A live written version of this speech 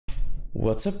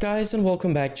What's up guys, and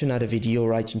welcome back to another video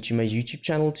right into my YouTube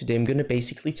channel. Today I'm gonna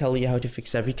basically tell you how to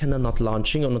fix every kind of not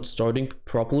launching or not starting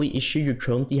properly issue you're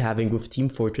currently having with Team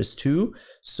Fortress 2.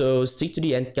 So stick to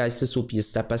the end guys, this will be a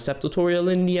step-by-step tutorial,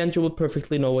 and in the end you will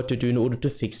perfectly know what to do in order to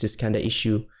fix this kind of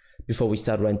issue. Before we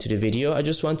start right into the video, I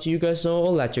just want to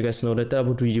let you guys know that I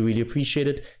would really appreciate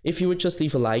it if you would just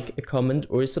leave a like, a comment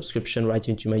or a subscription right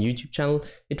into my YouTube channel.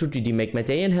 It would really make my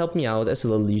day and help me out as a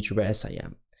little YouTuber as I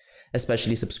am.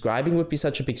 Especially subscribing would be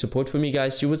such a big support for me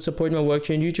guys. You would support my work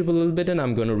here on YouTube a little bit, and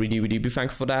I'm gonna really be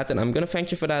thankful for that, and I'm gonna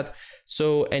thank you for that.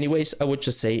 So anyways, I would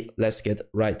just say let's get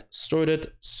right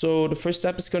started. So the first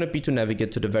step is gonna be to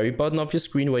navigate to the very bottom of your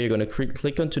screen, where you're gonna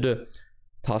click onto the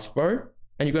taskbar,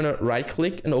 and you're gonna right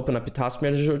click and open up your task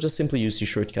manager, or just simply use the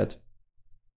shortcut.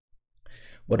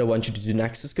 What I want you to do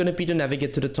next is gonna be to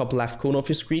navigate to the top left corner of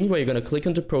your screen, where you're gonna click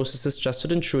onto processes just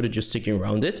to ensure that you're sticking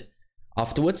around it.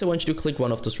 Afterwards, I want you to click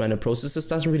one of those random processes,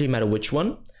 doesn't really matter which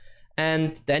one.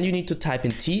 And then you need to type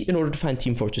in T in order to find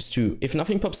Team Fortress 2. If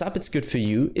nothing pops up, it's good for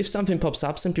you. If something pops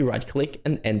up, simply right click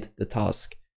and end the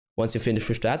task. Once you finish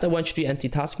with that, I want you to enter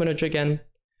Task Manager again.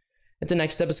 And the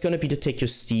next step is going to be to take your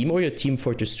Steam or your Team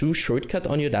Fortress 2 shortcut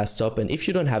on your desktop. And if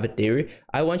you don't have it there,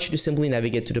 I want you to simply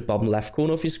navigate to the bottom left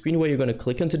corner of your screen, where you're going to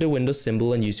click onto the Windows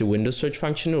symbol and use your Windows search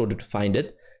function in order to find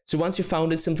it. So once you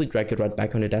found it, simply drag it right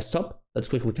back on your desktop. Let's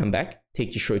quickly come back,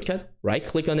 take the shortcut, right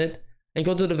click on it, and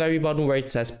go to the very bottom where it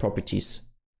says Properties.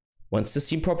 Once the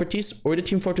Steam properties or the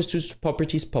Team Fortress 2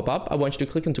 properties pop up, I want you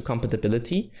to click into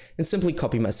Compatibility and simply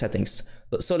copy my settings.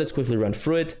 So let's quickly run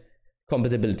through it.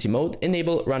 Compatibility mode,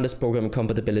 enable run this program in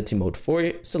compatibility mode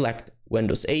 4, select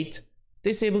Windows 8,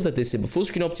 disable full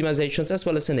screen optimizations, as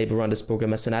well as enable run this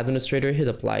program as an administrator, hit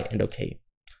apply and OK.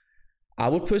 I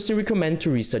would personally recommend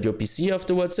to restart your PC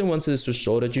afterwards, and once it is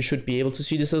restored, you should be able to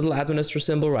see this little administrator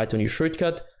symbol right on your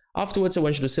shortcut. Afterwards, I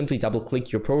want you to simply double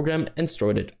click your program and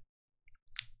store it.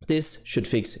 This should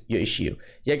fix your issue.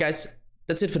 Yeah guys,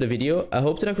 that's it for the video. I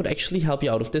hope that I could actually help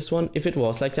you out of this one. If it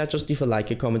was like that, just leave a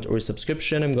like, a comment or a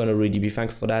subscription. I'm gonna really be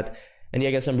thankful for that. And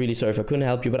yeah guys, I'm really sorry if I couldn't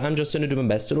help you, but I'm just gonna do my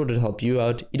best in order to help you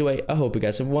out. Either way, I hope you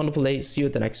guys have a wonderful day. See you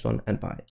at the next one, and bye.